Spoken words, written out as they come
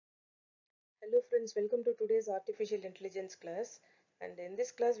Hello friends, welcome to today's artificial intelligence class, and in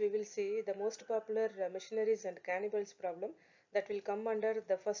this class we will see the most popular missionaries and cannibals problem that will come under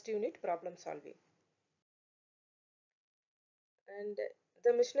the first unit, problem solving. And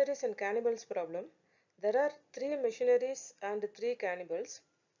the missionaries and cannibals problem, there are three missionaries and three cannibals.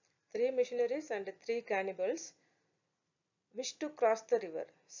 Three missionaries and three cannibals wish to cross the river.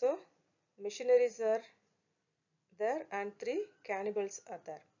 So missionaries are there and three cannibals are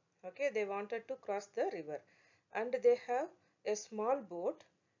there. Okay, they wanted to cross the river and they have a small boat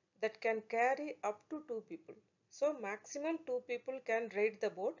that can carry up to two people. So maximum two people can ride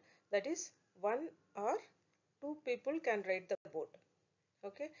the boat, that is one or two people can ride the boat.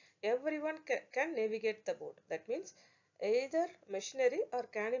 Okay, everyone can navigate the boat. That means either missionary or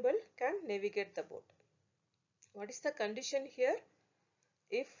cannibal can navigate the boat. What is the condition here?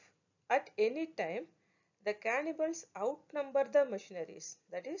 If at any time the cannibals outnumber the missionaries,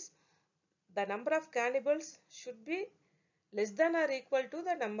 that is the number of cannibals should be less than or equal to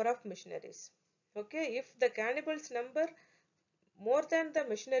the number of missionaries. Okay, if the cannibals number more than the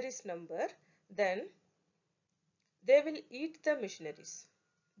missionaries number, then they will eat the missionaries.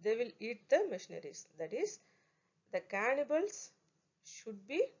 They will eat the missionaries. That is, the cannibals should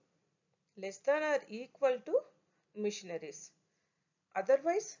be less than or equal to missionaries.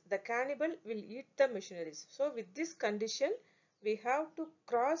 Otherwise, the cannibal will eat the missionaries. So, with this condition, we have to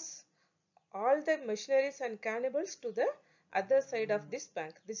cross all the missionaries and cannibals to the other side of this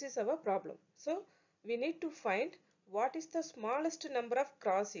bank. This is our problem. So, we need to find what is the smallest number of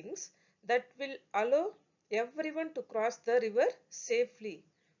crossings that will allow everyone to cross the river safely.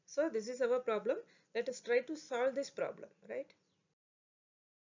 So, this is our problem. Let us try to solve this problem, right?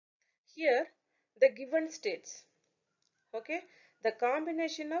 Here, the given states. Okay, the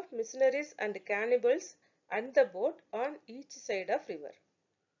combination of missionaries and cannibals and the boat on each side of river.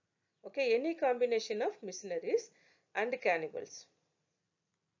 Okay, any combination of missionaries and cannibals.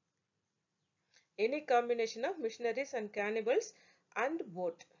 Any combination of missionaries and cannibals and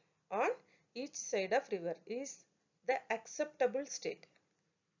boat on each side of river is the acceptable state.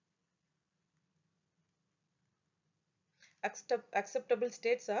 Acceptable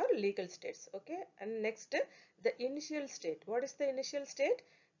states are legal states. Okay, and next, the initial state. What is the initial state?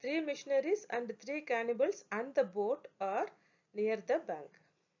 Three missionaries and three cannibals and the boat are near the bank.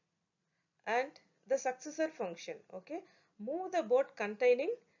 And the successor function. Okay, move the boat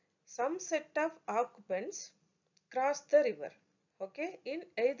containing some set of occupants cross the river. Okay, in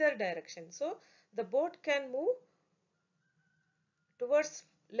either direction. So the boat can move towards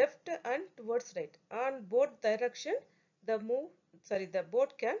left and towards right. On both direction, the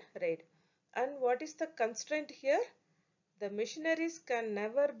boat can ride. And what is the constraint here? The missionaries can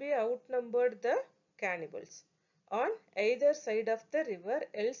never be outnumbered the cannibals on either side of the river,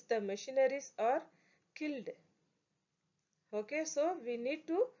 else the missionaries are killed. Okay, so we need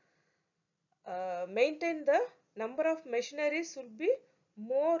to maintain the number of missionaries should be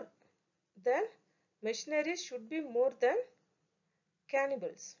more than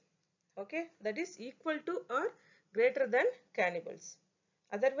cannibals. Okay, that is equal to or greater than cannibals.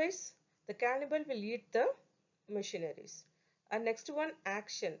 Otherwise, the cannibal will eat the missionaries. And next one,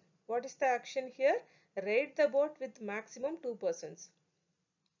 action. What is the action here? Raid the boat with maximum 2 persons.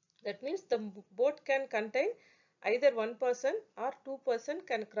 That means the boat can contain either one person or two person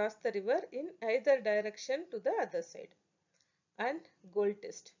can cross the river in either direction to the other side. And goal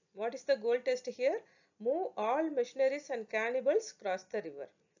test. What is the goal test here? Move all missionaries and cannibals cross the river.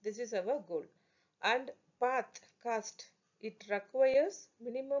 This is our goal. And path, cast. It requires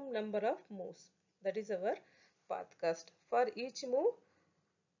minimum number of moves. That is our path cast. For each move,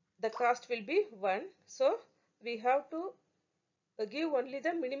 the cost will be 1. So, we have to give only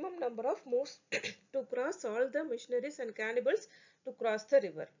the minimum number of moves to cross all the missionaries and cannibals to cross the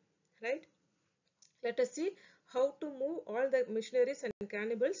river. Right? Let us see how to move all the missionaries and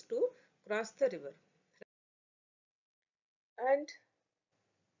cannibals to cross the river. And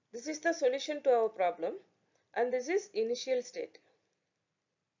this is the solution to our problem. And this is initial state.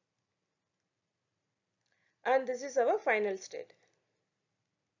 And this is our final state.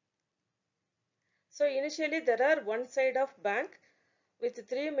 So initially there are one side of bank with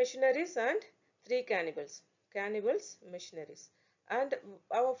three missionaries and three cannibals. Cannibals, missionaries. And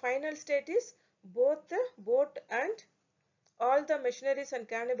our final state is both the boat and all the missionaries and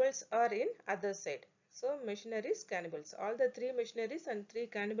cannibals are in other side. So missionaries, cannibals. All the three missionaries and three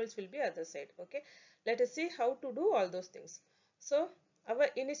cannibals will be other side. Okay. Let us see how to do all those things. So our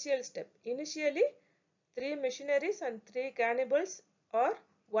initial step. Initially, three missionaries and three cannibals are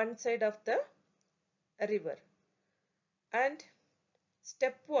one side of the river. And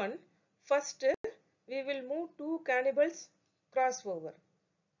step 1, First, we will move two cannibals crossover.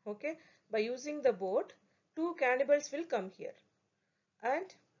 Okay, by using the boat, two cannibals will come here. And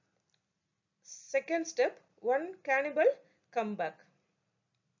second step, one cannibal come back.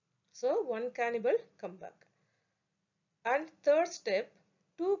 So one cannibal come back. And third step,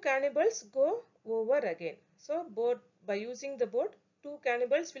 two cannibals go over again. So boat, by using the boat, two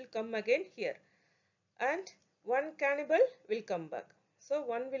cannibals will come again here. And one cannibal will come back. So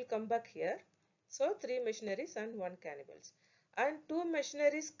one will come back here. So three missionaries and one cannibals. And two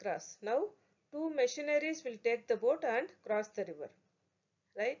missionaries cross. Now two missionaries will take the boat and cross the river.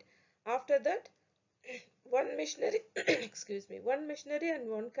 Right? After that, one missionary, excuse me, one missionary and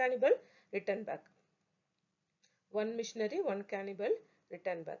one cannibal return back. One missionary, one cannibal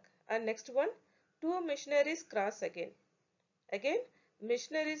return back. And next one, two missionaries cross again. Again,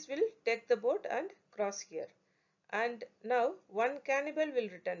 missionaries will take the boat and cross here. And now one cannibal will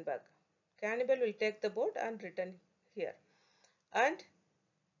return back. Cannibal will take the boat and return here. And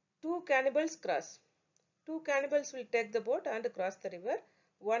two cannibals cross. Two cannibals will take the boat and cross the river.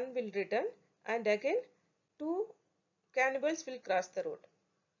 One will return, and again two cannibals will cross the road.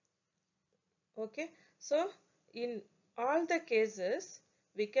 Okay, so in all the cases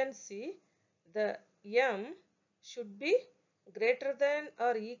we can see the M should be greater than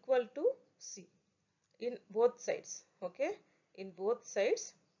or equal to C in both sides. Okay, in both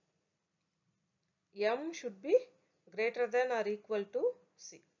sides M should be greater than or equal to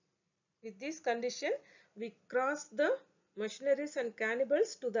C. With this condition, we cross the missionaries and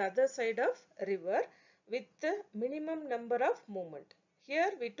cannibals to the other side of river with the minimum number of movement.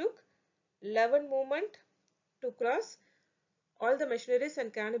 Here we took 11 movement to cross all the missionaries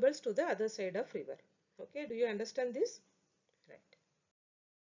and cannibals to the other side of river. Okay, do you understand this? Right.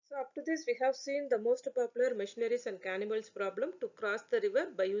 So up to this we have seen the most popular missionaries and cannibals problem to cross the river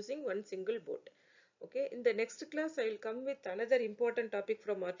by using one single boat. Okay, in the next class I will come with another important topic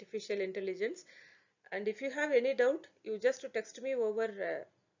from artificial intelligence, and if you have any doubt you just text me over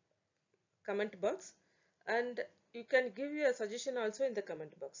comment box, and you can give your suggestion also in the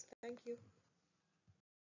comment box. Thank you.